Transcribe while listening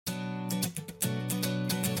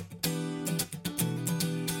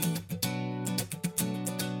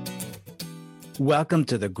Welcome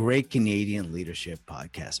to the Great Canadian Leadership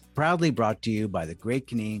Podcast, proudly brought to you by the Great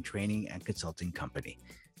Canadian Training and Consulting Company.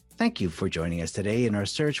 Thank you for joining us today in our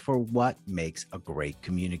search for what makes a great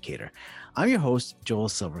communicator. I'm your host, Joel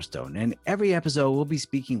Silverstone, and every episode we'll be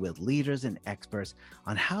speaking with leaders and experts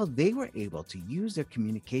on how they were able to use their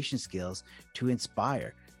communication skills to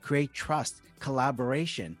inspire, create trust,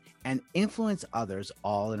 collaboration, and influence others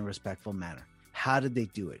all in a respectful manner. How did they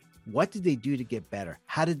do it? What did they do to get better?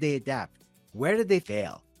 How did they adapt? Where did they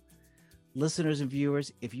fail? Listeners and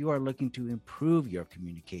viewers, if you are looking to improve your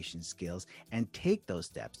communication skills and take those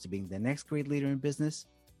steps to being the next great leader in business,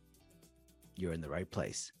 you're in the right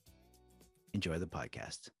place. Enjoy the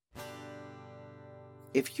podcast.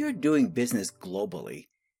 If you're doing business globally,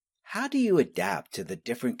 how do you adapt to the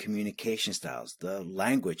different communication styles, the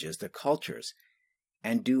languages, the cultures,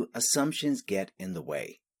 and do assumptions get in the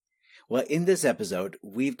way? Well, in this episode,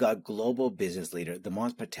 we've got global business leader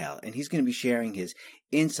Dhimant Patel, and he's going to be sharing his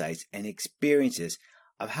insights and experiences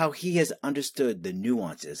of how he has understood the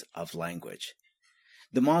nuances of language.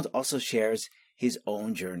 Dhimant also shares his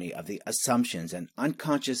own journey of the assumptions and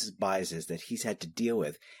unconscious biases that he's had to deal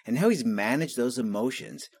with and how he's managed those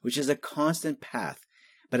emotions, which is a constant path,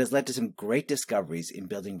 but has led to some great discoveries in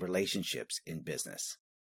building relationships in business.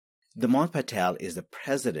 Dhimant Patel is the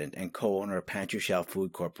president and co-owner of Pantry Shelf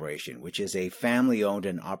Food Corp, which is a family-owned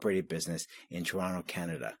and operated business in Toronto,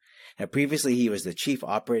 Canada. Now, previously, he was the chief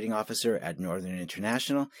operating officer at Northern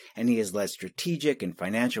International, and he has led strategic and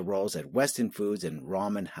financial roles at Weston Foods and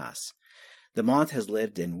Rohm and Haas. Dhimant has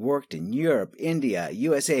lived and worked in Europe, India,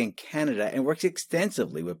 USA, and Canada, and works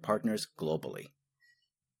extensively with partners globally.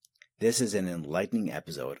 This is an enlightening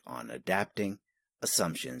episode on adapting,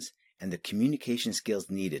 assumptions, and the communication skills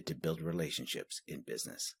needed to build relationships in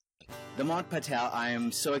business. Dhimant Patel, I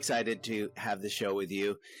am so excited to have this show with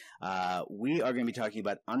you. We are going to be talking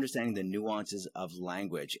about understanding the nuances of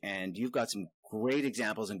language, and you've got some great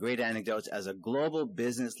examples and great anecdotes as a global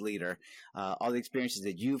business leader, all the experiences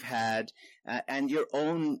that you've had and your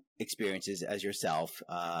own experiences as yourself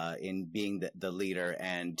in being the leader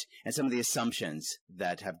and some of the assumptions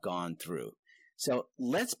that have gone through. So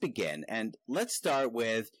let's begin, and let's start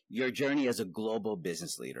with your journey as a global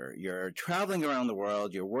business leader. You're traveling around the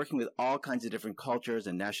world. You're working with all kinds of different cultures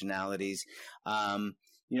and nationalities.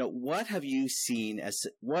 What have you seen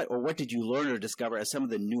what did you learn or discover as some of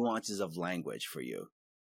the nuances of language for you?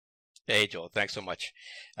 Hey, Joel, thanks so much.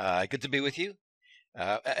 Good to be with you.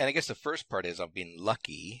 And I guess the first part is I've been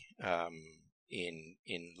lucky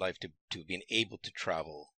in life to being able to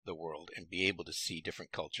travel the world and be able to see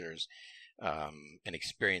different cultures. And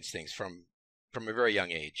experience things from a very young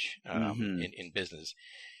age in business,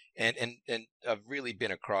 and I've really been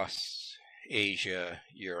across Asia,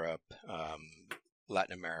 Europe,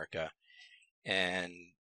 Latin America, and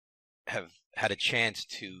have had a chance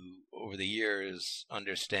to over the years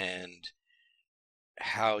understand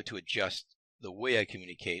how to adjust the way I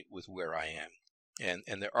communicate with where I am,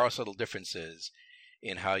 and there are subtle differences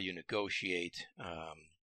in how you negotiate,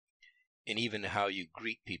 and even how you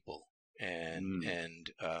greet people.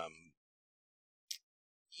 And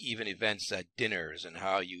even events at dinners and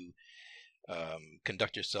how you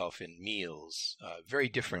conduct yourself in meals, very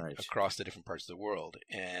different across the different parts of the world.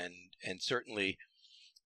 And certainly,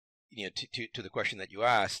 to the question that you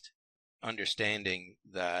asked, understanding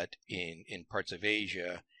that in parts of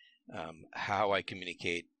Asia, how I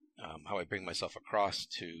communicate, how I bring myself across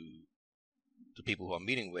to the people who I'm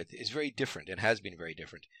meeting with is very different and has been very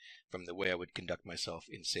different from the way I would conduct myself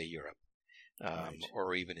in, say, Europe.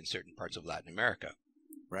 Or even in certain parts of Latin America.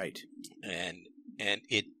 Right. And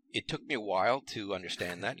it took me a while to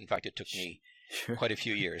understand that. In fact, it took me quite a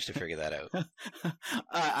few years to figure that out.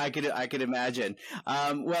 I could imagine.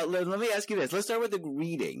 Well, let me ask you this. Let's start with the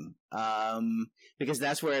greeting, because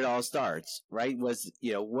that's where it all starts, right? What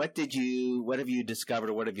have you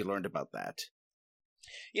discovered or what have you learned about that?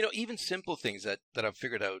 Even simple things that I've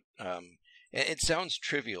figured out, and it sounds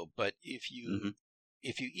trivial, but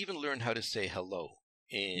if you even learn how to say hello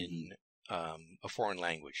in a foreign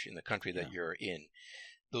language in the country that you're in,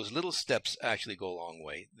 those little steps actually go a long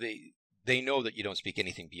way. They know that you don't speak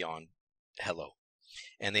anything beyond hello,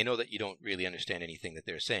 and they know that you don't really understand anything that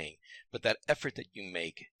they're saying. But that effort that you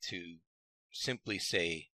make to simply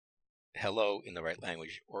say hello in the right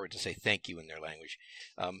language or to say thank you in their language,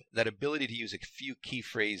 that ability to use a few key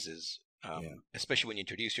phrases, especially when you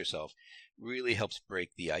introduce yourself, really helps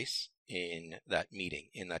break the ice in that meeting,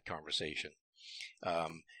 in that conversation.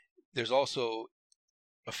 There's also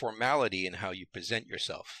a formality in how you present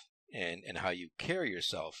yourself and how you carry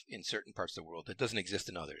yourself in certain parts of the world that doesn't exist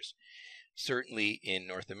in others. Certainly in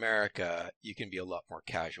North America, you can be a lot more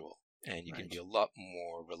casual. and you can Right. be a lot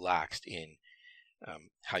more relaxed in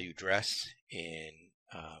how you dress, in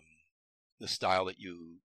the style that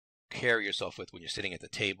you carry yourself with when you're sitting at the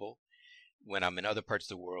table. When I'm in other parts of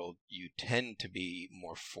the world, you tend to be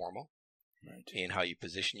more formal Right. in how you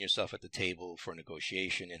position yourself at the table for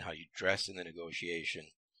negotiation and how you dress in the negotiation.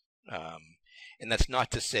 And that's not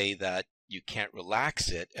to say that you can't relax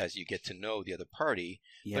it as you get to know the other party,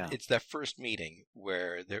 Yeah. but it's that first meeting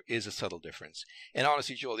where there is a subtle difference. And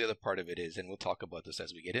honestly, Joel, the other part of it is, and we'll talk about this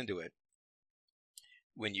as we get into it,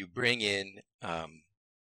 when you bring in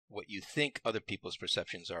what you think other people's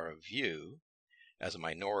perceptions are of you as a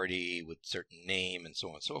minority with certain name and so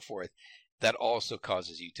on and so forth, that also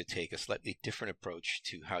causes you to take a slightly different approach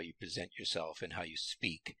to how you present yourself and how you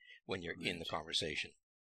speak when you're in the conversation.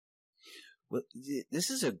 Well, this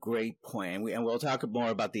is a great point, and we'll talk more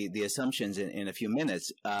about the assumptions in a few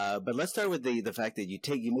minutes. But let's start with the fact that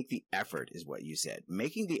you make the effort, is what you said,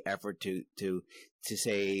 making the effort to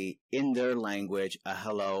say in their language a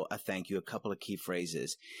hello, a thank you, a couple of key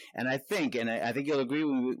phrases. And I think you'll agree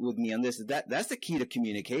with me on this, that's the key to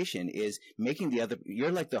communication, is making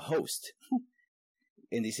you're like the host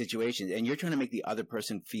in these situations, and you're trying to make the other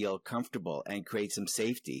person feel comfortable and create some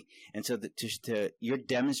safety. And so you're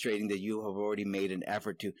demonstrating that you have already made an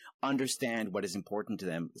effort to understand what is important to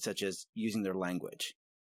them, such as using their language.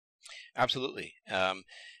 Absolutely.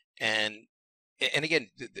 And again,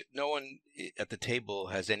 no one at the table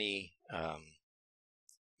has any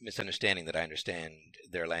misunderstanding that I understand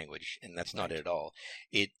their language, and that's not it at all.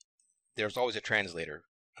 There's always a translator.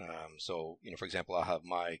 So, for example, I'll have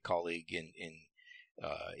my colleague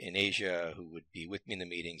in Asia who would be with me in the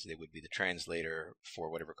meetings. They would be the translator for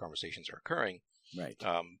whatever conversations are occurring. Right.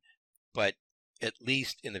 But at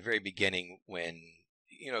least in the very beginning, when,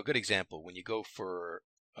 a good example, when you go for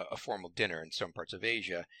a formal dinner in some parts of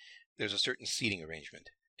Asia, there's a certain seating arrangement.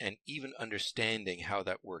 And even understanding how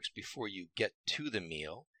that works before you get to the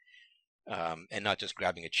meal, and not just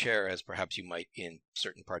grabbing a chair as perhaps you might in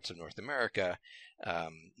certain parts of North America,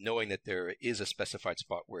 knowing that there is a specified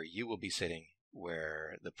spot where you will be sitting,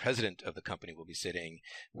 where the president of the company will be sitting,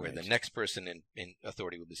 where the next person in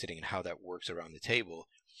authority will be sitting, and how that works around the table.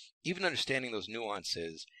 Even understanding those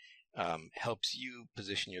nuances helps you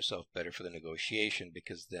position yourself better for the negotiation,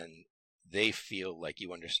 because then they feel like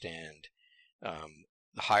you understand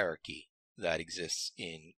the hierarchy that exists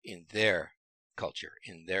in their culture,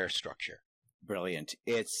 in their structure. Brilliant.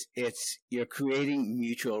 You're creating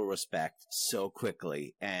mutual respect so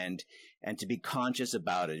quickly, and to be conscious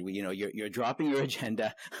about it. You're dropping your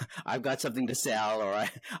agenda. I've got something to sell, or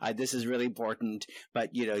this is really important,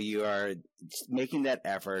 but you are making that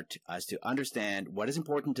effort as to understand what is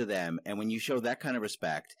important to them. And when you show that kind of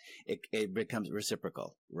respect, it becomes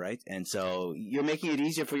reciprocal, right? And so you're making it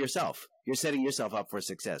easier for yourself. You're setting yourself up for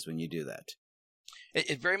success when you do that.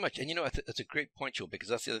 It very much, and that's a great point, Joel, because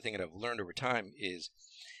that's the other thing that I've learned over time is,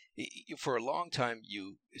 for a long time,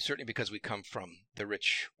 certainly because we come from the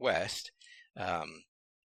rich West,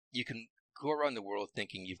 you can go around the world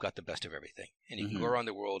thinking you've got the best of everything, and you can go around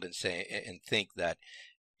the world and think that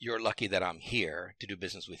you're lucky that I'm here to do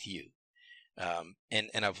business with you, and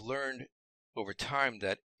I've learned over time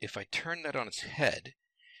that if I turn that on its head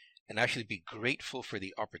and actually be grateful for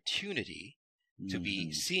the opportunity to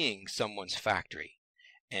be seeing someone's factory,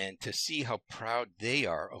 and to see how proud they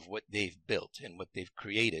are of what they've built and what they've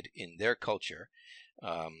created in their culture,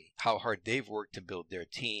 how hard they've worked to build their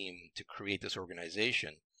team to create this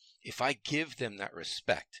organization. If I give them that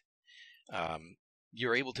respect,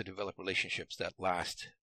 you're able to develop relationships that last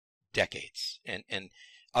decades. And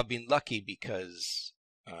I've been lucky because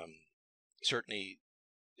certainly,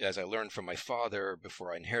 as I learned from my father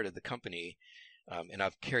before I inherited the company, and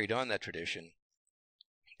I've carried on that tradition,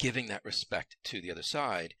 giving that respect to the other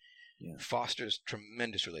side fosters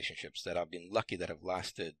tremendous relationships that I've been lucky that have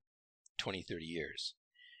lasted 20, 30 years.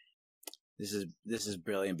 This is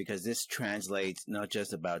brilliant, because this translates not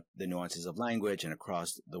just about the nuances of language and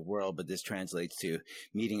across the world, but this translates to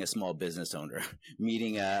meeting a small business owner,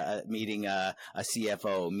 meeting a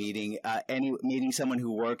CFO, meeting someone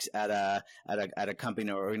who works at a company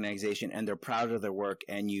or organization, and they're proud of their work,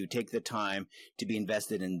 and you take the time to be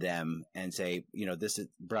invested in them and say, this is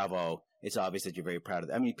bravo. It's obvious that you're very proud of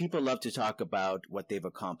them. I mean, people love to talk about what they've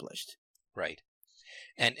accomplished. Right.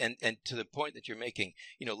 And to the point that you're making,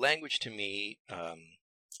 language to me,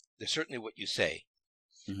 there's certainly what you say,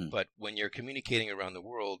 but when you're communicating around the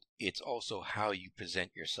world, it's also how you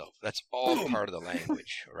present yourself. That's all part of the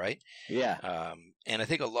language, right? Yeah. And I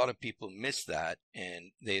think a lot of people miss that,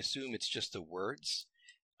 and they assume it's just the words.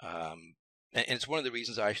 And it's one of the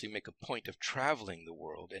reasons I actually make a point of traveling the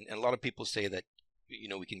world. And a lot of people say that,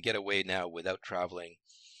 we can get away now without traveling.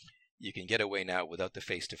 You can get away now without the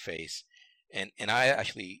face-to-face. And I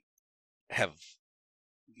actually have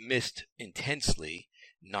missed intensely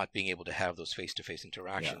not being able to have those face-to-face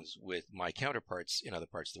interactions with my counterparts in other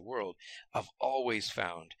parts of the world. I've always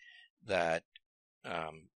found that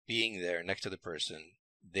being there next to the person,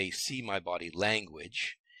 they see my body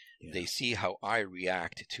language, they see how I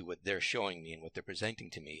react to what they're showing me and what they're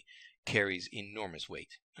presenting to me, carries enormous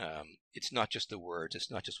weight. It's not just the words,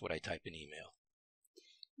 it's not just what I type in email.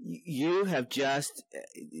 You have just,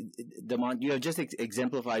 Dhimant, you have just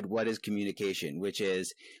exemplified what is communication, which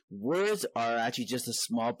is words are actually just a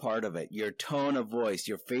small part of it. Your tone of voice,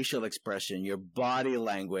 your facial expression, your body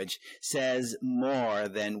language says more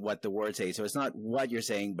than what the words say. So it's not what you're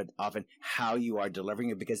saying, but often how you are delivering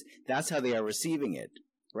it, because that's how they are receiving it.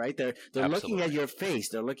 Right? They're looking at your face.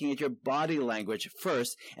 They're looking at your body language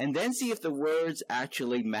first, and then see if the words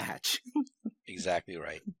actually match. Exactly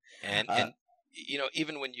right. And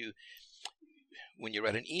even when you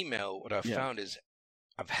write an email, what I've found is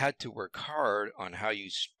I've had to work hard on how you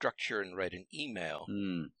structure and write an email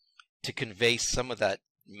to convey some of that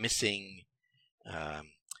missing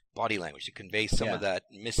body language, to convey some of that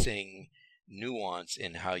missing nuance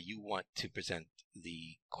in how you want to present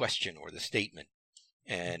the question or the statement.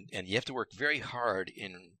 And you have to work very hard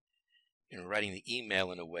in writing the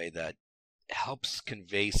email in a way that helps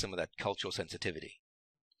convey some of that cultural sensitivity.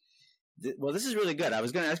 Well, this is really good. I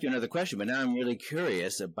was going to ask you another question, but now I'm really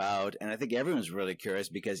curious about, and I think everyone's really curious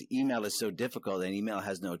because email is so difficult and email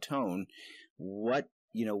has no tone. What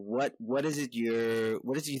is it you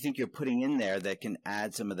think you're putting in there that can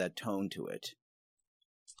add some of that tone to it?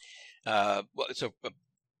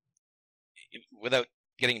 Without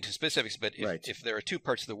getting into specifics, but if there are two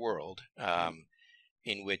parts of the world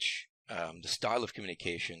in which the style of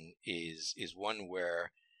communication is one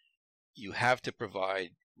where you have to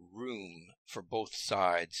provide room for both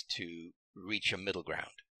sides to reach a middle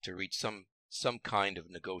ground, to reach some kind of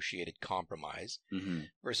negotiated compromise,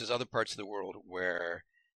 versus other parts of the world where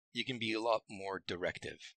you can be a lot more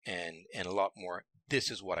directive and a lot more, this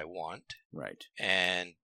is what I want. Right.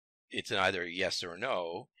 And it's an either yes or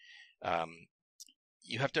no.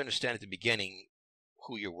 You have to understand at the beginning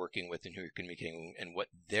who you're working with and who you're communicating and what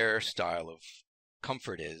their style of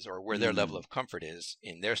comfort is, or where their level of comfort is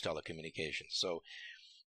in their style of communication. So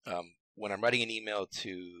when I'm writing an email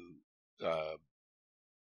to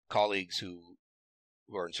colleagues who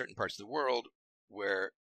are in certain parts of the world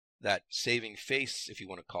where that saving face, if you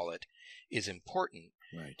want to call it, is important,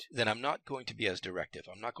 then I'm not going to be as directive.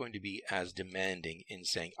 I'm not going to be as demanding in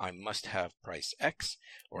saying I must have price X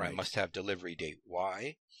or I must have delivery date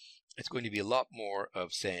Y. It's going to be a lot more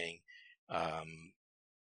of saying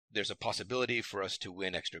there's a possibility for us to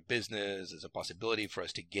win extra business. There's a possibility for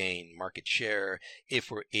us to gain market share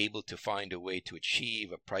if we're able to find a way to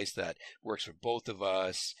achieve a price that works for both of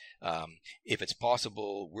us. If it's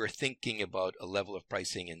possible, we're thinking about a level of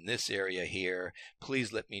pricing in this area here.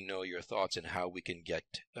 Please let me know your thoughts on how we can get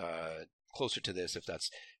closer to this if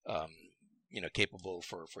that's capable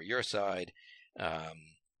for your side.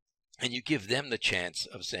 And you give them the chance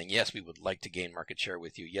of saying, yes, we would like to gain market share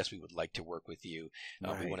with you. Yes, we would like to work with you.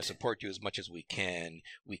 We want to support you as much as we can.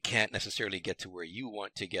 We can't necessarily get to where you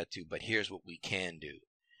want to get to, but here's what we can do.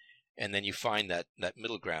 And then you find that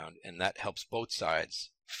middle ground, and that helps both sides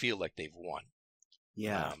feel like they've won.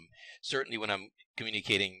 Yeah. Certainly when I'm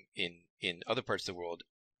communicating in other parts of the world,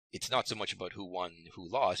 it's not so much about who won, who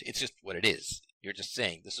lost. It's just what it is. You're just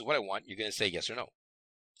saying, this is what I want. You're going to say yes or no.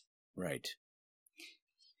 Right.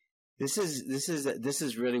 This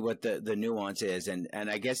is really what the nuance is, and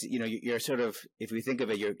I guess you're sort of, if we think of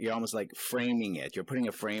it, you're almost like framing it. You're putting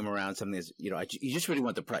a frame around something that's you just really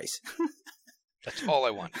want the price. That's all I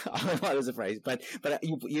want. All I want is a price, but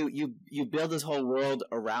you build this whole world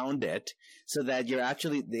around it so that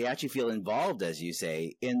they actually feel involved, as you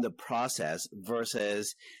say, in the process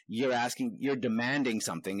versus you're demanding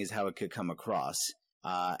something is how it could come across.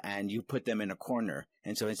 And you put them in a corner.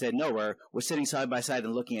 And so instead, no, we're sitting side by side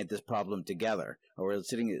and looking at this problem together, or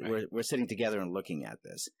we're sitting together and looking at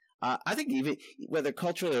this. I think even whether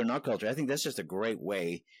culturally or not culturally, I think that's just a great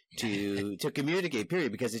way to communicate.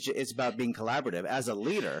 Period, because it's about being collaborative as a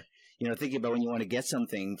leader. Thinking about when you want to get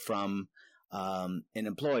something from an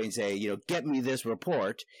employee and say, get me this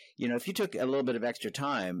report. If you took a little bit of extra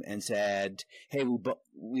time and said, hey,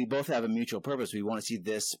 we both have a mutual purpose. We want to see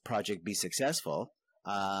this project be successful.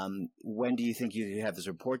 When do you think you could have this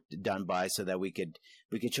report done by so that we could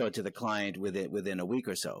show it to the client within a week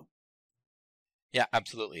or so? Yeah,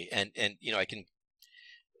 absolutely. And I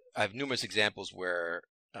have numerous examples where,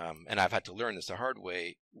 and I've had to learn this the hard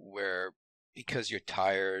way, where because you're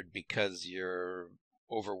tired, because you're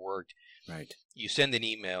overworked, right, you send an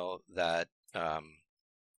email that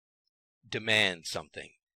demands something,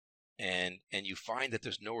 and you find that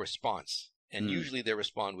there's no response, and usually they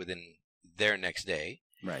respond within their next day,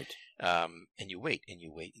 right, and you wait and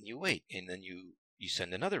you wait and you wait, and then you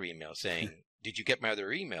send another email saying, did you get my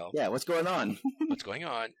other email? Yeah, what's going on? What's going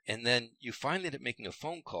on? And then you finally end up making a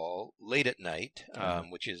phone call late at night,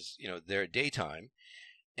 which is, their daytime,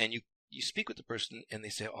 and you speak with the person, and they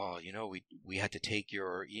say, oh, we had to take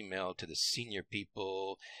your email to the senior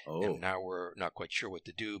people, and now we're not quite sure what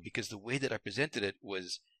to do, because the way that I presented it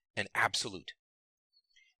was an absolute.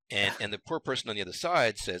 And the poor person on the other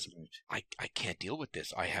side says, I can't deal with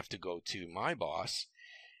this. I have to go to my boss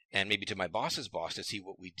and maybe to my boss's boss to see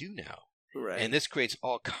what we do now. Right. And this creates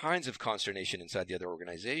all kinds of consternation inside the other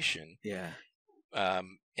organization. Yeah.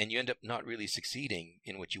 And you end up not really succeeding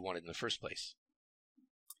in what you wanted in the first place.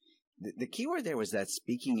 The key word there was that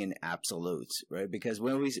speaking in absolutes, right? Because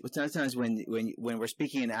sometimes when we're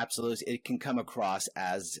speaking in absolutes, it can come across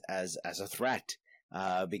as a threat.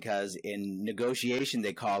 Because in negotiation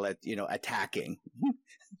they call it, attacking.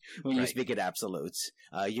 When you speak in absolutes,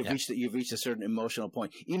 you've reached a certain emotional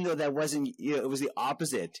point, even though that wasn't. It was the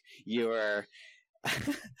opposite. You're.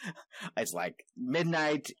 It's like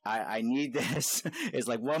midnight. I need this. It's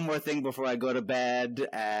like one more thing before I go to bed,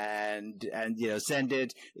 and send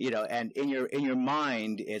it. And in your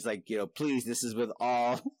mind, it's like, please, this is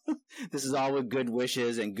all with good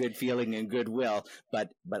wishes and good feeling and goodwill.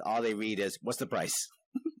 But all they read is, what's the price?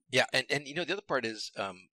 Yeah, and the other part is,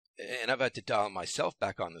 and I've had to dial myself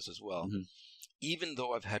back on this as well. Mm-hmm. Even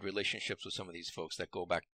though I've had relationships with some of these folks that go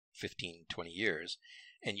back 15, 20 years,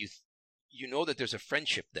 and you know that there's a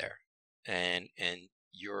friendship there, and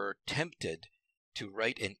you're tempted to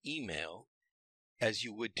write an email as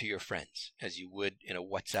you would to your friends, as you would in a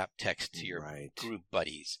WhatsApp text to your group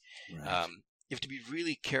buddies. Right. You have to be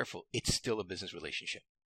really careful. It's still a business relationship.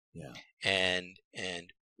 Yeah. And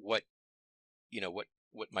what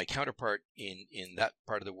my counterpart in that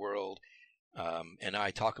part of the world and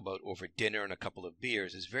I talk about over dinner and a couple of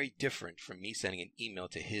beers is very different from me sending an email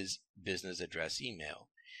to his business address email.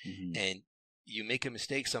 Mm-hmm. And you make a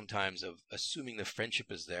mistake sometimes of assuming the friendship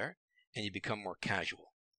is there, and you become more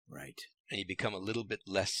casual. Right. And you become a little bit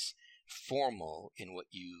less formal in what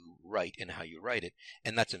you write and how you write it,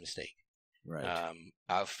 and that's a mistake. Right.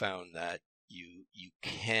 I've found that you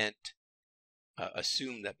can't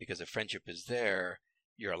assume that because a friendship is there,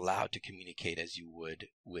 you're allowed to communicate as you would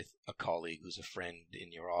with a colleague who's a friend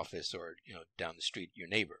in your office or down the street, your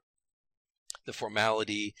neighbor. The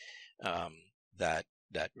formality,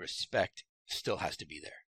 that respect still has to be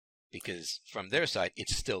there, because from their side,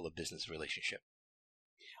 it's still a business relationship.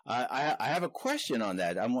 I have a question on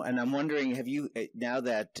that. I'm wondering, have you, now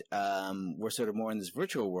that we're sort of more in this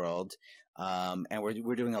virtual world, and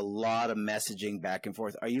we're doing a lot of messaging back and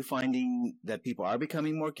forth, are you finding that people are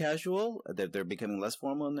becoming more casual, that they're becoming less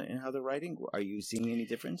formal in how they're writing? Are you seeing any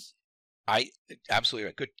difference? Absolutely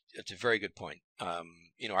right. Good. It's a very good point.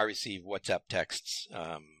 I receive WhatsApp texts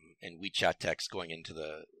and WeChat texts going into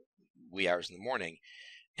the wee hours in the morning,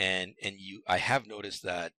 and I have noticed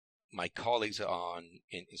that my colleagues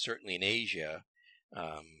certainly in Asia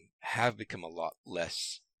have become a lot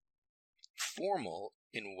less formal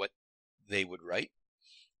in what they would write.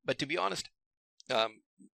 But to be honest,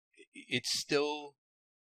 it's still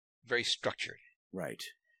very structured. Right.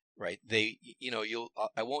 Right.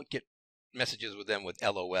 I won't get messages with them with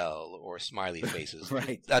LOL or smiley faces.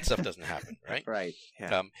 Right. That stuff doesn't happen. Right. Right.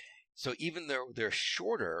 Yeah. So even though they're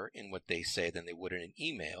shorter in what they say than they would in an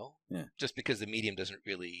email, just because the medium doesn't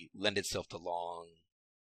really lend itself to long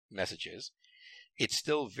messages, it's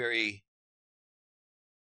still very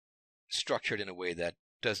structured in a way that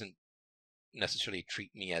doesn't necessarily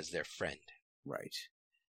treat me as their friend. Right.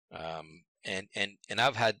 And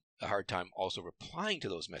I've had a hard time also replying to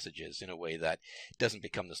those messages in a way that doesn't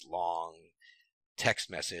become this long text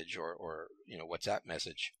message or WhatsApp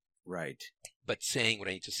message. Right. But saying what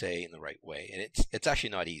I need to say in the right way. And it's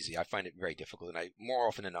actually not easy. I find it very difficult. And I, more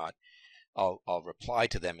often than not, I'll reply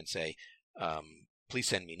to them and say, please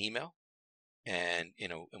send me an email, and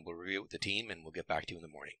we'll review it with the team, and we'll get back to you in the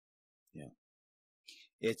morning. Yeah.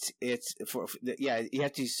 You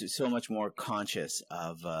have to be so much more conscious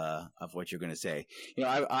of what you're going to say.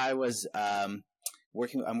 I was, I'm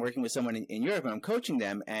working with someone in Europe, and I'm coaching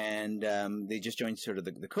them, and they just joined sort of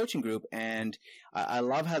the coaching group, and I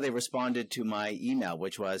love how they responded to my email,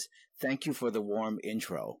 which was, "Thank you for the warm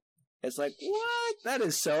intro." It's like, what? That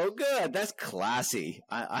is so good. That's classy.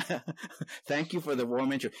 I thank you for the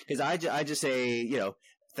warm intro, because I just say,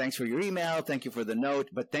 thanks for your email. Thank you for the note,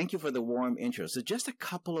 but thank you for the warm intro. So just a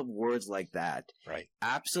couple of words like that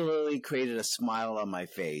absolutely created a smile on my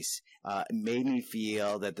face. Made me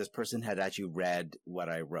feel that this person had actually read what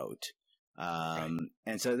I wrote. And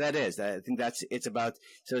so I think it's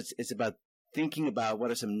about thinking about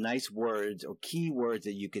what are some nice words or key words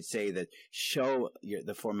that you could say that show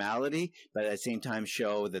the formality, but at the same time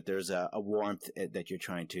show that there's a warmth that you're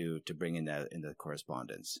trying to bring in the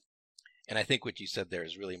correspondence. And I think what you said there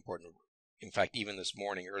is really important. In fact, even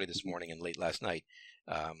early this morning and late last night,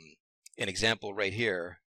 an example right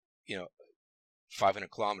here,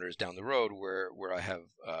 500 kilometers down the road where I have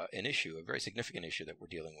an issue, a very significant issue that we're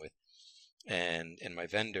dealing with. And my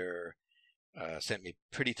vendor sent me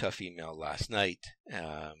a pretty tough email last night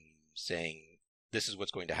saying, this is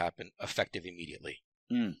what's going to happen, effective immediately.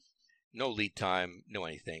 No lead time, no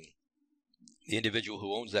anything. The individual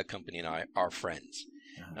who owns that company and I are friends.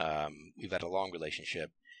 We've had a long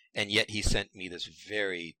relationship, and yet he sent me this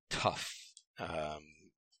very tough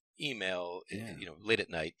email, late at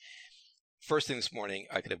night. First thing this morning,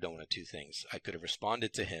 I could have done one of two things. I could have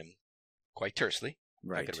responded to him quite tersely.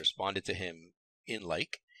 Right. I could have responded to him in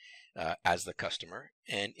as the customer,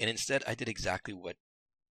 and instead I did exactly what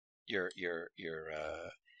your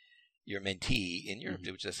mentee in Europe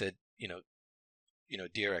did, which I said,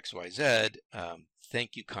 dear XYZ,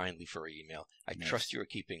 thank you kindly for your email. I trust you are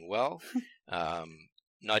keeping well.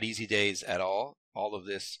 Not easy days at all. All of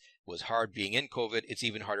this was hard being in COVID. It's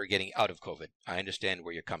even harder getting out of COVID. I understand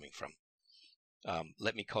where you're coming from.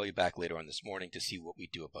 Let me call you back later on this morning to see what we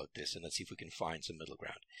do about this, and let's see if we can find some middle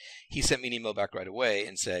ground. He sent me an email back right away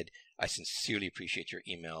and said, I sincerely appreciate your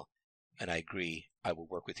email, and I agree. I will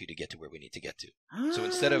work with you to get to where we need to get to. So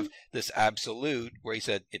instead of this absolute where he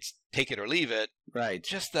said it's take it or leave it,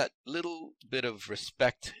 just that little bit of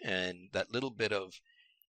respect and that little bit of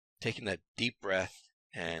taking that deep breath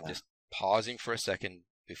and just pausing for a second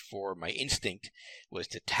before my instinct was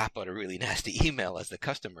to tap out a really nasty email as the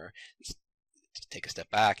customer. To take a step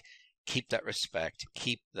back, keep that respect,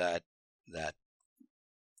 keep that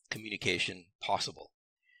communication possible.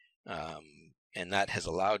 And that has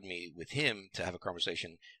allowed me with him to have a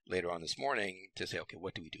conversation later on this morning to say, okay,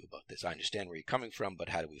 what do we do about this? I understand where you're coming from, but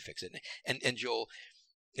how do we fix it? And Joel,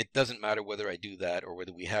 it doesn't matter whether I do that or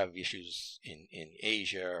whether we have issues in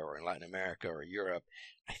Asia or in Latin America or Europe.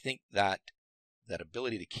 I think that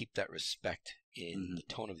ability to keep that respect in the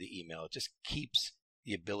tone of the email just keeps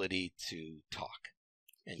the ability to talk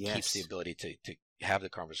and keeps the ability to have the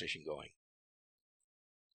conversation going.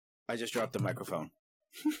 I just dropped the microphone.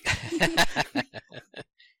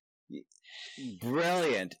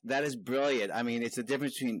 Brilliant. That is brilliant. I mean, it's the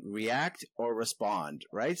difference between react or respond,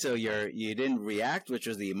 right? So you didn't react, which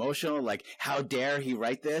was the emotional, like, how dare he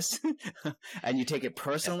write this? And you take it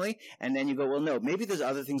personally, and then you go, well, no, maybe there's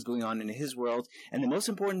other things going on in his world. And the most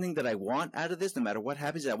important thing that I want out of this, no matter what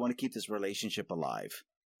happens, is I want to keep this relationship alive.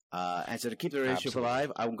 And so to keep the relationship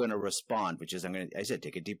alive, I'm going to respond, which is I said,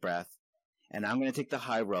 take a deep breath. And I'm going to take the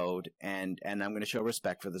high road, and I'm going to show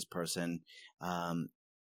respect for this person.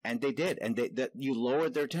 And they did, and you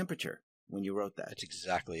lowered their temperature when you wrote that. That's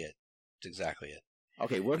exactly it.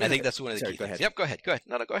 Okay, I think that's one of the key things. Yep, go ahead.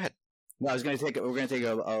 No, go ahead. No, we're going to take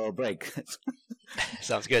a break.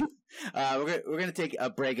 Sounds good. We're going to take a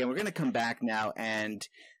break, and we're going to come back now and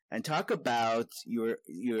talk about you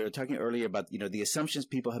were talking earlier about the assumptions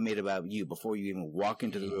people have made about you before you even walk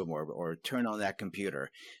into the room or turn on that computer.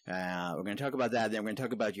 We're going to talk about that. Then we're going to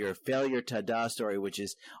talk about your failure ta-da story, which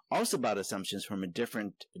is also about assumptions from a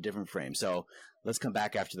different frame. So let's come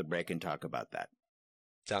back after the break and talk about that.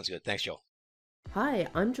 Sounds good. Thanks, Joel. Hi,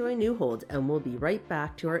 I'm Joy Newhold, and we'll be right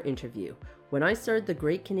back to our interview. When I started the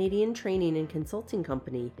Great Canadian Training and Consulting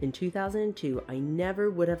Company in 2002, I never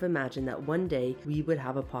would have imagined that one day we would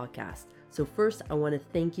have a podcast. So first, I want to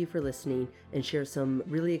thank you for listening and share some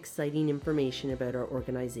really exciting information about our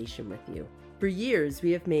organization with you. For years,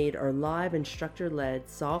 we have made our live instructor-led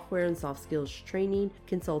software and soft skills training,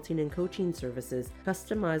 consulting, and coaching services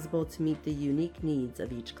customizable to meet the unique needs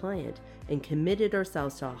of each client and committed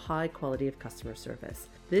ourselves to a high quality of customer service.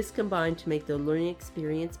 This combined to make the learning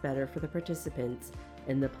experience better for the participants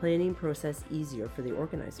and the planning process easier for the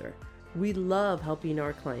organizer. We love helping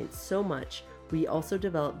our clients so much. We also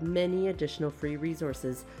develop many additional free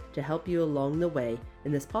resources to help you along the way,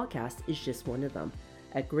 and this podcast is just one of them.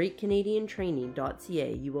 At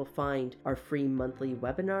greatcanadiantraining.ca, you will find our free monthly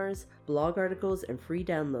webinars, blog articles, and free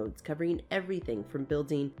downloads covering everything from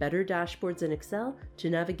building better dashboards in Excel to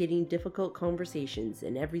navigating difficult conversations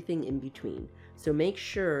and everything in between. So make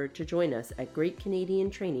sure to join us at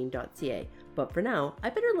greatcanadiantraining.ca. But for now, I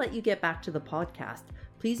better let you get back to the podcast.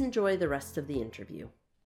 Please enjoy the rest of the interview.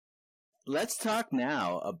 let's talk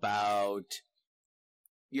now about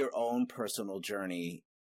your own personal journey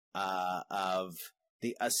of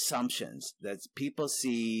the assumptions that people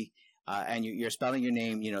see, and you're spelling your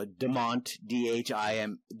name, Dhimant, Dhimant,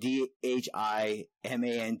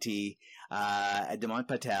 Dhimant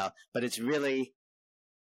Patel, but it's really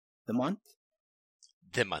the month?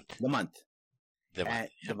 The month.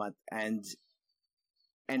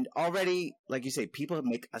 And already, like you say, people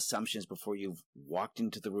make assumptions before you've walked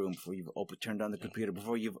into the room, before you've turned on the computer,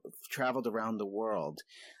 before you've traveled around the world.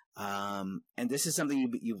 And this is something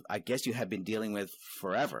I guess you have been dealing with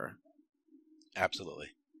forever. Absolutely.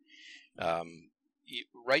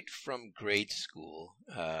 Right from grade school,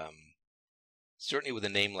 certainly with a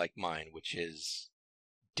name like mine, which is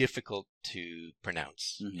difficult to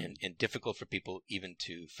pronounce and difficult for people even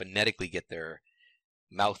to phonetically get their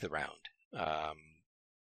mouth around.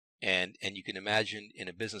 And you can imagine in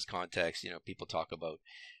a business context, people talk about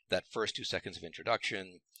that first 2 seconds of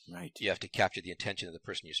introduction. Right. You have to capture the attention of the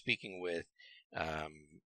person you're speaking with.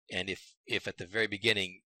 And if at the very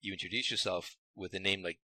beginning you introduce yourself with a name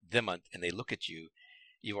like Dhimant and they look at you,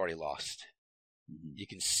 you've already lost. You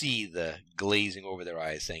can see the glazing over their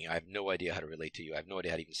eyes saying, I have no idea how to relate to you. I have no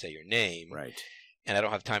idea how to even say your name. Right. And I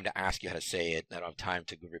don't have time to ask you how to say it. I don't have time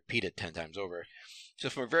to repeat it 10 times over. So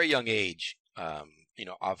from a very young age,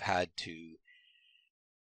 I've had to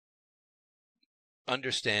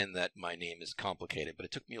understand that my name is complicated, but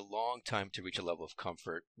it took me a long time to reach a level of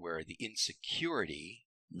comfort where the insecurity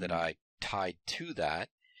that I tied to that,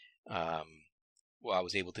 I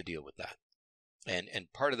was able to deal with that.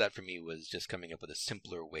 And part of that for me was just coming up with a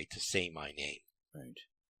simpler way to say my name. Right.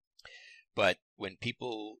 But when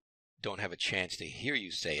people don't have a chance to hear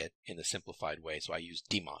you say it in a simplified way, so I use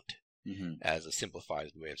Dhimant as a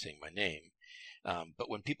simplified way of saying my name. But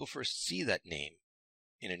when people first see that name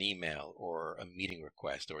in an email or a meeting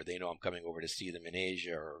request, or they know I'm coming over to see them in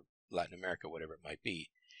Asia or Latin America, whatever it might be,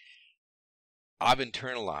 I've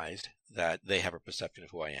internalized that they have a perception of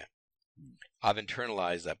who I am. I've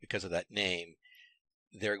internalized that because of that name,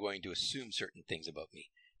 they're going to assume certain things about me.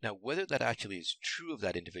 Now, whether that actually is true of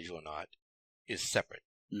that individual or not is separate.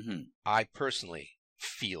 I personally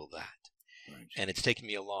feel that. Right. And it's taken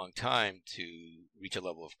me a long time to reach a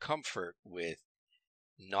level of comfort with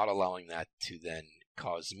not allowing that to then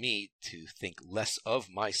cause me to think less of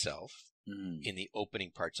myself in the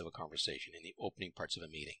opening parts of a conversation, in the opening parts of a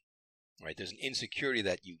meeting. Right? There's an insecurity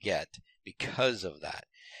that you get because of that.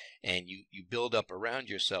 And you build up around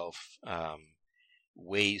yourself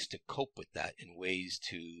ways to cope with that and ways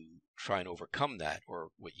to try and overcome that,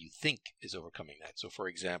 or what you think is overcoming that. So, for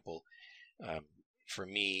example, for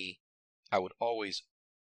me, I would always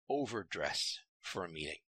overdress for a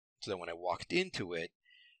meeting so that when I walked into it,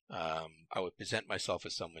 I would present myself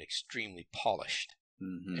as someone extremely polished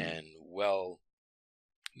and well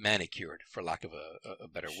manicured, for lack of a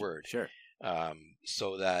better word. Sure.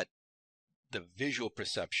 So that the visual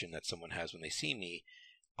perception that someone has when they see me,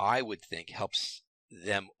 I would think helps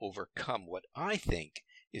them overcome what I think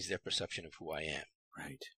is their perception of who I am.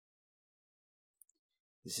 Right.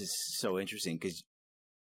 This is so interesting because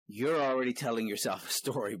you're already telling yourself a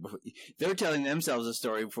story. They're telling themselves a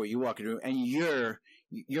story before you walk in the room, and you're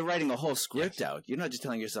writing a whole script out. You're not just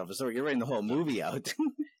telling yourself a story. You're writing the whole movie out.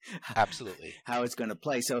 Absolutely. How it's going to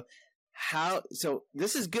play. So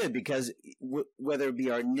this is good because whether it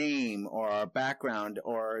be our name or our background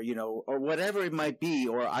or, or whatever it might be,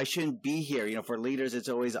 or I shouldn't be here, for leaders, it's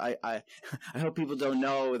always, I hope people don't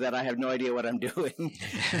know that I have no idea what I'm doing.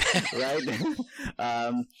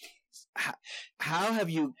 Right. How have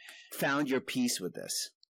you found your peace with this?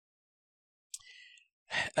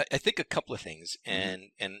 I think a couple of things, and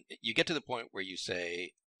you get to the point where you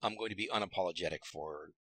say, I'm going to be unapologetic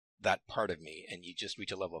for that part of me, and you just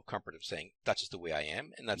reach a level of comfort of saying, that's just the way I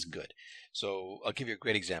am, and that's good. So I'll give you a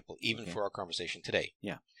great example, even for our conversation today.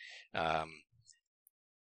 Yeah.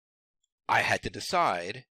 I had to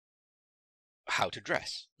decide how to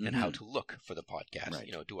dress and how to look for the podcast.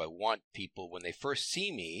 Right. Do I want people, when they first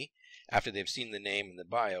see me, after they've seen the name and the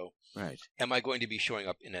bio, right, am I going to be showing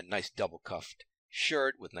up in a nice double-cuffed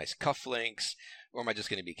shirt with nice cufflinks, or am I just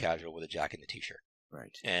going to be casual with a jacket and a t-shirt?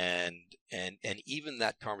 Right. And even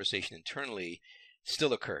that conversation internally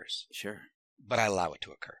still occurs. Sure. But I allow it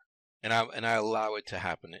to occur. And I allow it to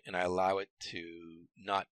happen, and I allow it to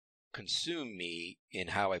not consume me in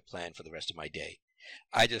how I plan for the rest of my day.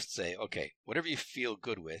 I just say, okay, whatever you feel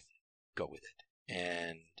good with, go with it.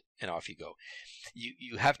 And off you go.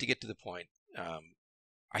 You have to get to the point.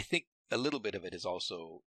 I think a little bit of it is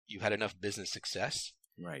also you've had enough business success.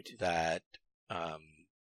 Right. That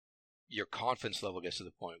your confidence level gets to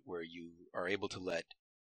the point where you are able to let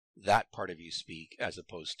that part of you speak, as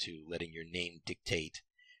opposed to letting your name dictate,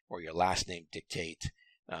 or your last name dictate,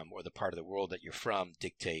 or the part of the world that you're from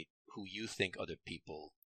dictate who you think other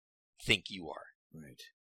people think you are. Right.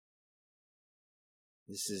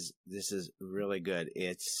 This is really good.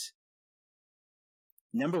 It's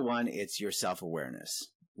number one, it's your self-awareness,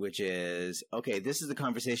 which is, okay, this is the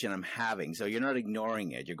conversation I'm having. So you're not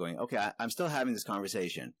ignoring it. You're going, okay, I'm still having this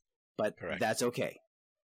conversation, but Correct. That's okay.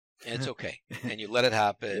 And it's okay. And you let it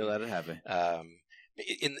happen. You let it happen.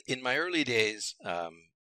 In my early days,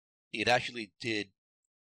 it actually did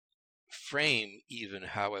frame even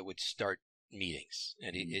how I would start meetings.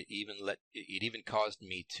 And it even caused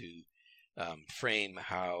me to frame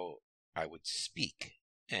how I would speak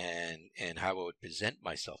and how I would present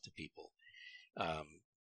myself to people.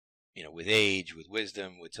 With age, with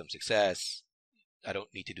wisdom, with some success, I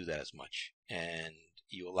don't need to do that as much. And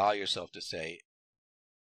you allow yourself to say,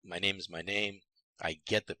 my name is my name. I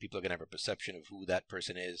get that people are going to have a perception of who that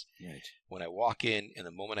person is. Right. When I walk in, and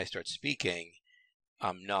the moment I start speaking,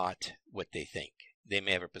 I'm not what they think. They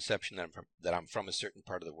may have a perception that I'm from a certain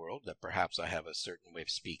part of the world, that perhaps I have a certain way of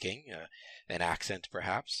speaking, an accent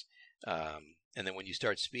perhaps. And then when you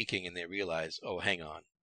start speaking and they realize, oh, hang on,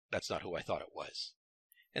 that's not who I thought it was.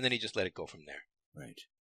 And then you just let it go from there. Right.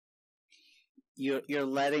 You're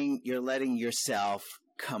letting yourself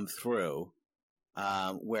come through,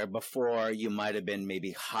 where before you might have been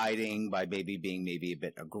maybe hiding by maybe being a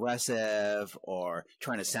bit aggressive or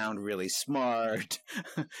trying to sound really smart.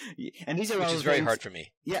 And these are which all is very hard for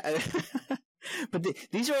me. Yeah. But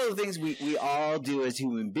these are all the things we all do as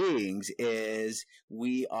human beings, is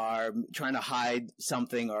we are trying to hide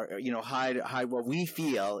something, or hide what we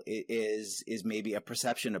feel is maybe a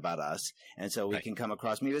perception about us. And so we Right. can come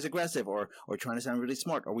across maybe as aggressive or trying to sound really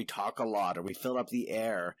smart, or we talk a lot, or we fill up the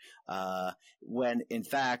air, when in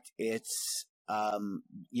fact it's, as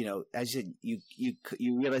you said,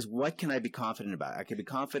 you realize, what can I be confident about? I can be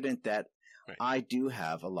confident that right. I do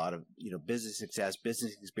have a lot of, business success,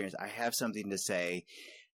 business experience. I have something to say.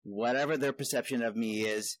 Whatever their perception of me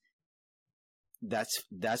is,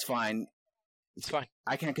 that's fine. It's fine.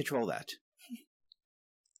 I can't control that.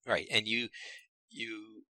 Right. And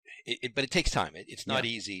but it takes time. It's not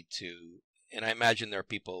easy to, and I imagine there are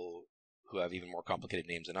people who have even more complicated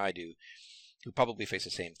names than I do, who probably face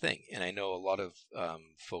the same thing. And I know a lot of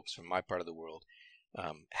folks from my part of the world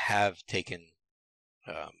have taken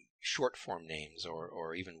short form names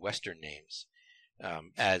or even Western names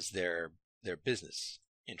as their business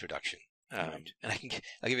introduction. Right. And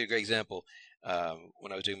I'll give you a great example.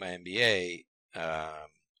 When I was doing my MBA,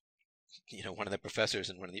 one of the professors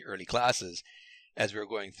in one of the early classes, as we were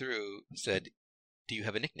going through, said, "Do you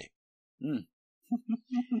have a nickname?" Mm.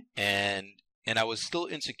 And I was still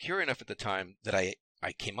insecure enough at the time that I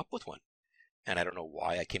came up with one. And I don't know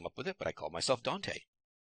why I came up with it, but I called myself Dante.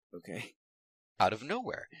 Okay. Out of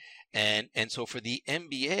nowhere. And so for the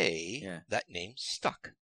MBA, that name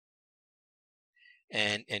stuck.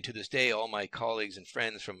 And to this day, all my colleagues and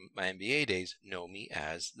friends from my MBA days know me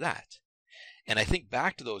as that. And I think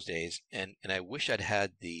back to those days, and I wish I'd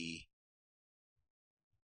had the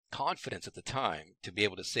confidence at the time to be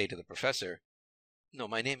able to say to the professor, no,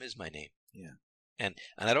 my name is my name. Yeah. And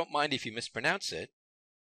I don't mind if you mispronounce it,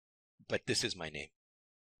 but this is my name.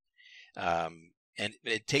 And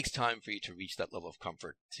it takes time for you to reach that level of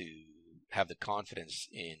comfort, to have the confidence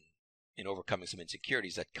in overcoming some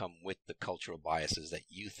insecurities that come with the cultural biases that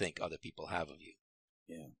you think other people have of you.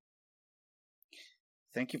 Yeah.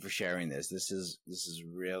 Thank you for sharing this. This is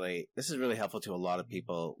really helpful to a lot of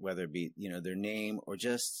people, whether it be, their name or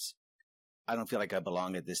just, I don't feel like I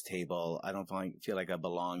belong at this table. I don't feel like I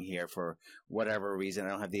belong here for whatever reason. I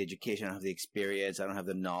don't have the education. I don't have the experience. I don't have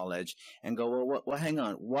the knowledge. And go, well, hang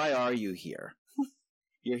on. Why are you here?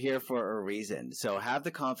 You're here for a reason. So have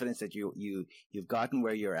the confidence that you've gotten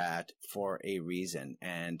where you're at for a reason,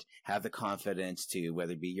 and have the confidence to,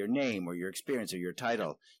 whether it be your name or your experience or your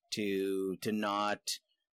title, to not,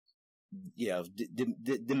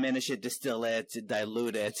 diminish it, distill it,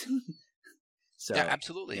 dilute it. So, yeah,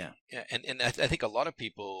 absolutely. Yeah. And I think a lot of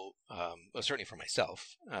people, certainly for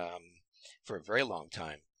myself, for a very long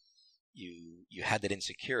time, you had that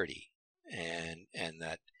insecurity, and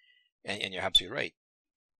you're absolutely right.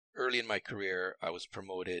 Early in my career, I was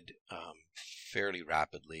promoted fairly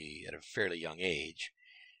rapidly at a fairly young age.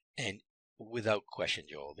 And without question,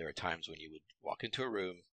 Joel, there are times when you would walk into a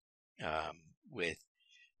room with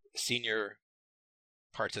senior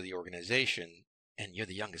parts of the organization, and you're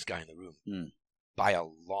the youngest guy in the room by a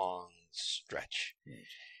long stretch.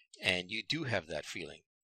 And you do have that feeling,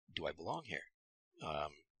 do I belong here?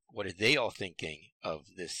 What are they all thinking of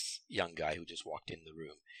this young guy who just walked in the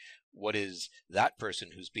room? What is that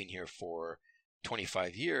person who's been here for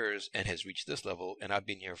 25 years and has reached this level, and I've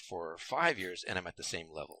been here for 5 years and I'm at the same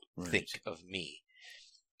level? Right. Think of me.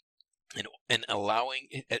 And allowing,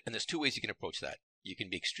 and there's two ways you can approach that. You can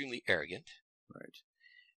be extremely arrogant, right,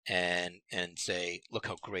 and say, look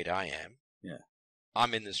how great I am. Yeah.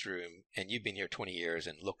 I'm in this room and you've been here 20 years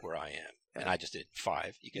and look where I am. Yeah. And I just did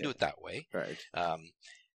 5. You can do it that way. Right.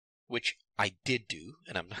 Which I did do,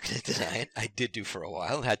 and I'm not going to deny it. I did do for a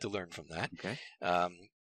while and had to learn from that. Okay.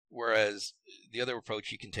 Whereas the other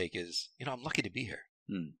approach you can take is, I'm lucky to be here.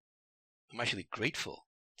 I'm actually grateful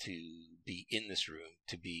to be in this room,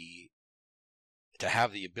 to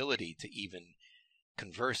have the ability to even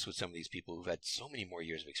converse with some of these people who've had so many more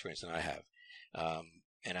years of experience than I have.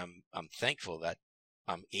 And I'm thankful that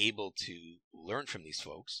I'm able to learn from these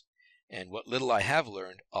folks. And what little I have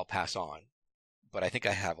learned, I'll pass on. But I think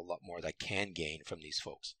I have a lot more that I can gain from these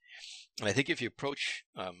folks. And I think if you approach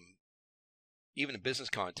even a business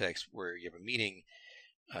context where you have a meeting,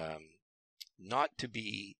 not to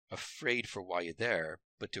be afraid for why you're there,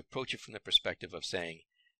 but to approach it from the perspective of saying,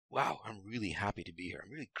 wow, I'm really happy to be here.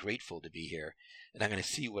 I'm really grateful to be here. And I'm going to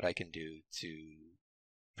see what I can do to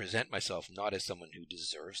present myself not as someone who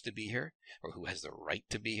deserves to be here or who has the right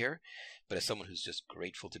to be here, but as someone who's just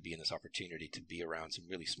grateful to be in this opportunity to be around some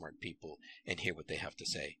really smart people and hear what they have to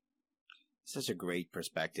say. Such a great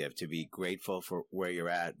perspective to be grateful for where you're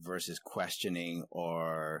at versus questioning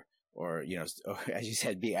or as you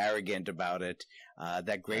said, be arrogant about it.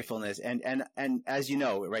 That gratefulness. Right. And as you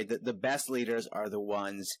know, right, the best leaders are the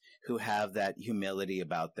ones who have that humility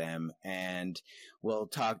about them and will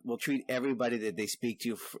treat everybody that they speak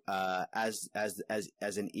to, as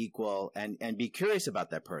an equal and be curious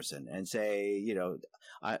about that person and say,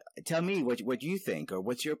 tell me what you think or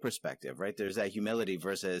what's your perspective, right? There's that humility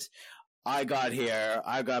versus, I got here.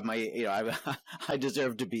 I got my, I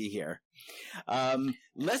deserve to be here.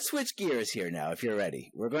 Let's switch gears here now, if you're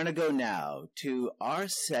ready. We're going to go now to our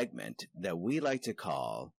segment that we like to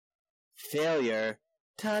call Failure.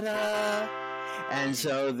 Ta-da! And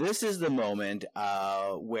so this is the moment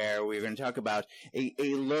where we're going to talk about a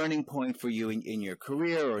learning point for you in your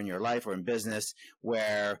career or in your life or in business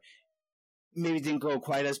where maybe it didn't go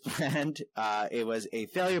quite as planned. It was a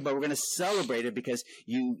failure, but we're going to celebrate it because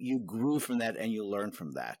you grew from that and you learned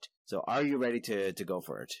from that. So are you ready to go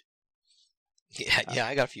for it? Yeah,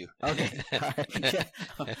 I got a few. Okay. All right. Yeah.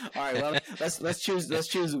 All right. Well, let's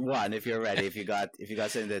choose one if you're ready. If you got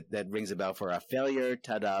something that rings a bell for a failure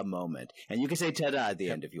ta-da moment. And you can say ta-da at the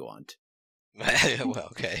end if you want. Well,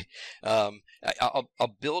 okay.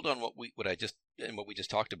 I'll build on what we just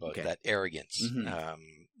talked about, okay. That arrogance. Mm-hmm.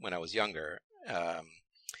 When I was younger,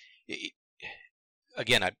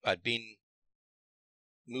 again, I'd been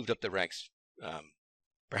moved up the ranks,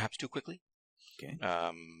 perhaps too quickly. Okay.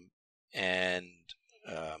 And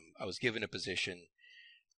I was given a position.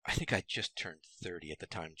 I think I just turned 30 at the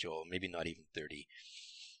time, Joel, maybe not even 30.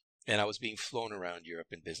 And I was being flown around Europe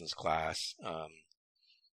in business class.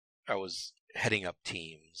 I was heading up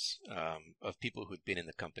teams of people who'd been in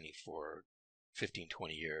the company for 15,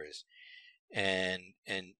 20 years. And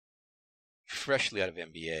freshly out of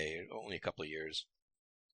MBA, only a couple of years,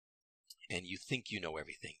 and you think you know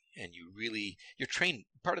everything, and you're trained.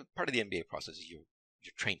 Part of the MBA process is you're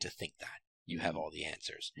trained to think that you have all the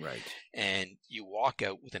answers, right? And you walk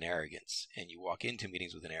out with an arrogance, and you walk into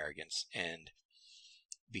meetings with an arrogance, and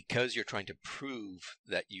because you're trying to prove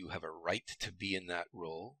that you have a right to be in that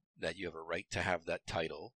role, that you have a right to have that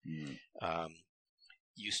title,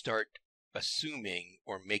 you start assuming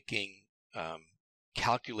or making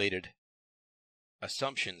calculated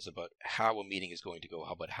assumptions about how a meeting is going to go,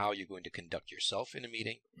 about how you're going to conduct yourself in a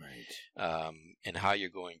meeting, right? And how you're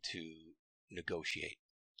going to negotiate.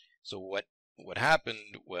 So what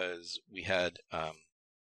happened was we had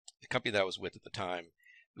the company that I was with at the time,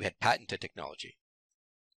 we had patented technology.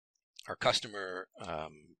 Our customer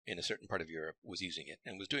in a certain part of Europe was using it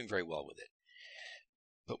and was doing very well with it,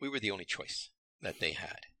 but we were the only choice that they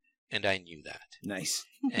had. And I knew that. Nice.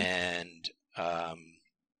 And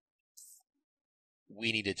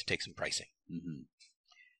we needed to take some pricing. Mm-hmm.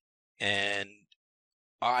 And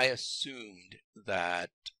I assumed that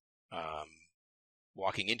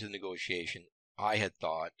walking into the negotiation, I had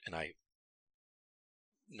thought, and I,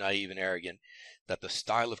 naive and arrogant, that the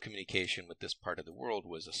style of communication with this part of the world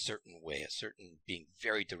was a certain way, being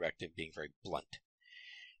very directive, being very blunt.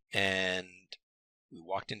 And we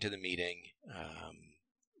walked into the meeting.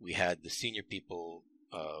 We had the senior people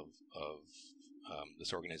of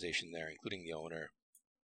this organization there, including the owner,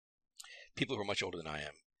 people who are much older than I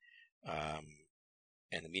am.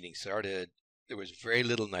 and the meeting started, there was very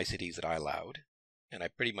little niceties that I allowed. And I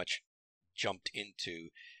pretty much jumped into,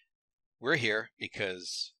 we're here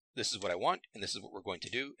because this is what I want, and this is what we're going to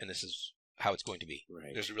do, and this is how it's going to be.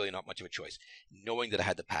 Right. There's really not much of a choice. Knowing that I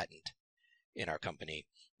had the patent in our company,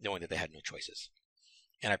 knowing that they had no choices.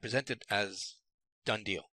 And I presented as done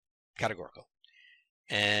deal, categorical.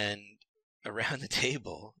 And around the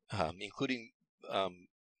table, including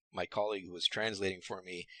my colleague who was translating for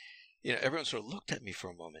me, everyone sort of looked at me for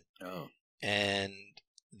a moment. Oh. And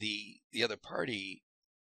the other party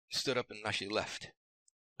stood up and actually left.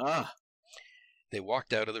 Ah. They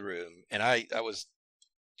walked out of the room, and I was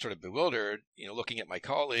sort of bewildered, looking at my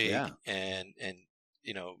colleague, Yeah. and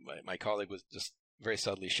my colleague was just very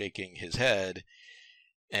subtly shaking his head,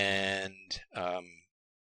 and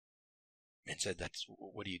said,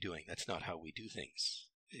 what are you doing? That's not how we do things.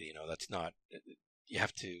 That's not, you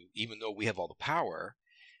have to, even though we have all the power,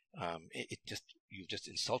 you've just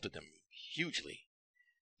insulted them hugely,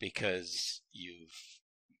 because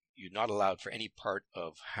you're not allowed for any part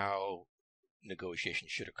of how negotiation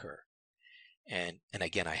should occur. And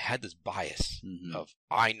again, I had this bias of,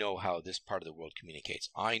 I know how this part of the world communicates.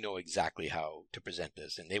 I know exactly how to present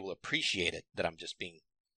this, and they will appreciate it that I'm just being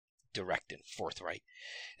direct and forthright.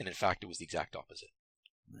 And in fact, it was the exact opposite.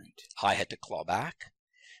 Right. I had to claw back.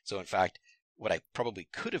 So in fact, what I probably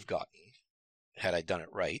could have gotten, had I done it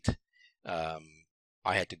right, I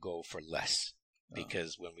had to go for less.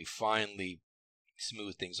 Because when we finally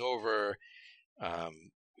smoothed things over, I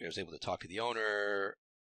was able to talk to the owner,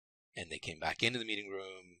 and they came back into the meeting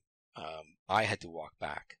room. I had to walk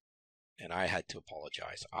back, and I had to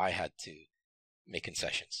apologize. I had to make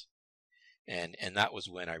concessions. And that was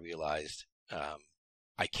when I realized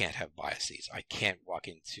I can't have biases. I can't walk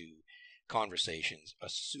into conversations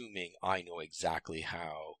assuming I know exactly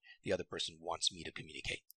how the other person wants me to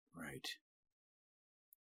communicate. Right.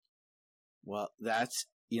 Well, that's,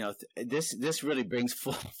 this really brings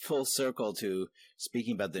full circle to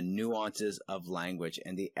speaking about the nuances of language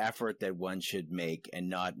and the effort that one should make, and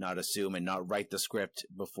not assume and not write the script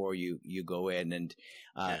before you go in, and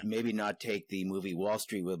maybe not take the movie Wall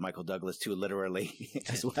Street with Michael Douglas too literally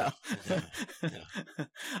as well.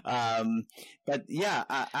 But yeah,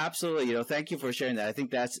 absolutely. Thank you for sharing that. I think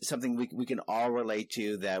that's something we can all relate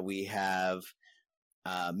to, that we have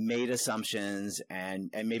made assumptions and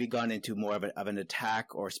maybe gone into more of an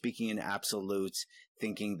attack, or speaking in absolutes,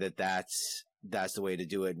 thinking that that's the way to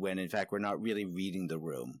do it, when in fact we're not really reading the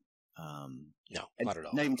room. No, not at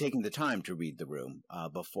all. Not even taking the time to read the room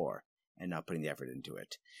before, and not putting the effort into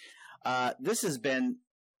it. This has been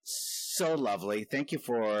so lovely. Thank you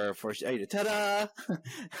for ta-da!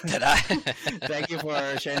 Ta-da! Thank you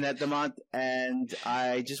for sharing that, Dhimant. And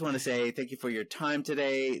I just want to say thank you for your time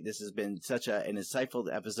today. This has been such an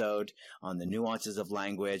insightful episode on the nuances of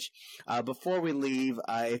language. Before we leave,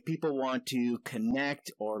 if people want to connect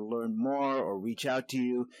or learn more or reach out to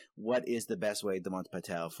you, what is the best way, Dhimant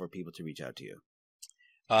Patel, for people to reach out to you?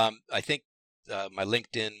 I think my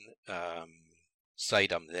LinkedIn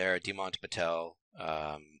site, I'm there, Dhimant Patel.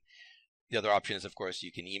 The other option is, of course,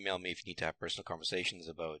 you can email me if you need to have personal conversations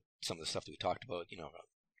about some of the stuff that we talked about, about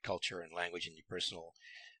culture and language and your personal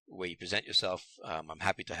way you present yourself. I'm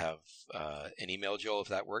happy to have an email, Joel, if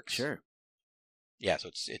that works. Sure. Yeah, so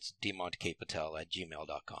it's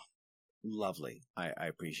dhimantpatel@gmail.com. Lovely. I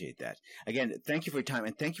appreciate that. Again, thank you for your time,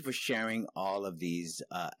 and thank you for sharing all of these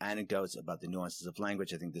anecdotes about the nuances of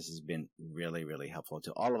language. I think this has been really, really helpful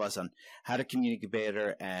to all of us on how to communicate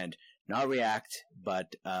better and not react,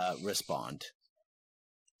 but respond.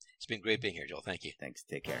 It's been great being here, Joel. Thank you. Thanks.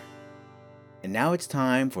 Take care. And now it's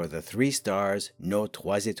time for the 3 stars, nos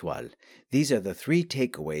 3 étoiles. These are the 3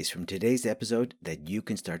 takeaways from today's episode that you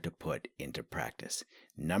can start to put into practice.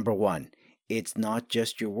 Number 1, it's not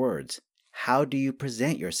just your words. How do you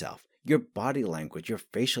present yourself? Your body language, your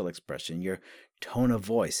facial expression, your tone of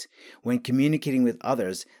voice. When communicating with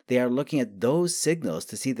others, they are looking at those signals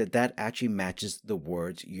to see that actually matches the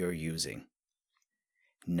words you're using.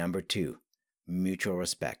 Number 2, mutual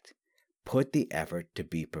respect. Put the effort to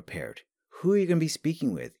be prepared. Who are you going to be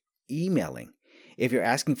speaking with? Emailing. If you're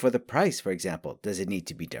asking for the price, for example, does it need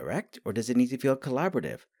to be direct or does it need to feel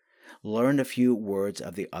collaborative? Learn a few words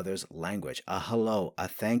of the other's language, a hello, a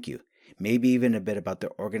thank you, maybe even a bit about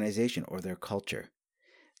their organization or their culture.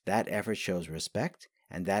 That effort shows respect,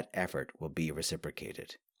 and that effort will be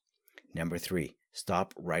reciprocated. Number 3,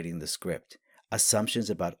 stop writing the script. Assumptions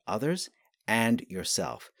about others and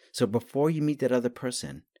yourself. So before you meet that other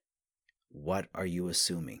person, what are you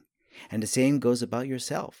assuming? And the same goes about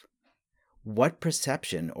yourself. What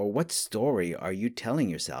perception or what story are you telling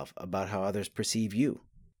yourself about how others perceive you?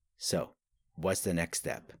 So, What's the next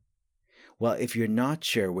step? Well, if you're not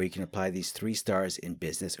sure where you can apply these 3 stars in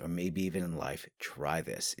business or maybe even in life, try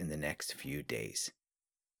this in the next few days.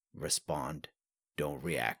 Respond, don't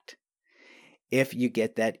react. If you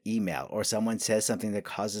get that email or someone says something that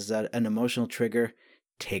causes an emotional trigger,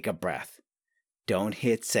 take a breath. Don't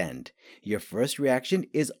hit send. Your first reaction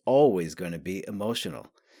is always going to be emotional.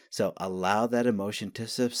 So allow that emotion to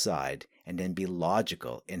subside and then be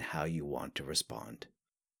logical in how you want to respond.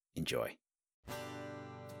 Enjoy.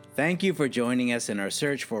 Thank you for joining us in our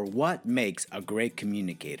search for what makes a great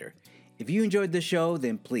communicator. If you enjoyed the show,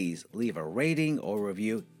 then please leave a rating or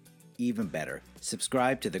review. Even better,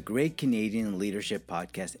 subscribe to the Great Canadian Leadership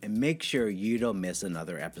Podcast and make sure you don't miss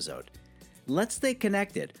another episode. Let's stay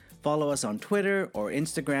connected. Follow us on Twitter or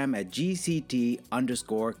Instagram at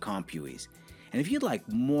GCT_Compues. And if you'd like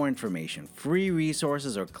more information, free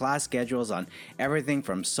resources, or class schedules on everything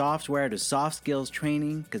from software to soft skills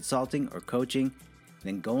training, consulting, or coaching,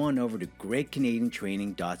 then go on over to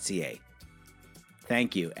greatcanadiantraining.ca.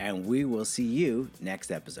 Thank you, and we will see you next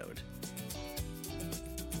episode.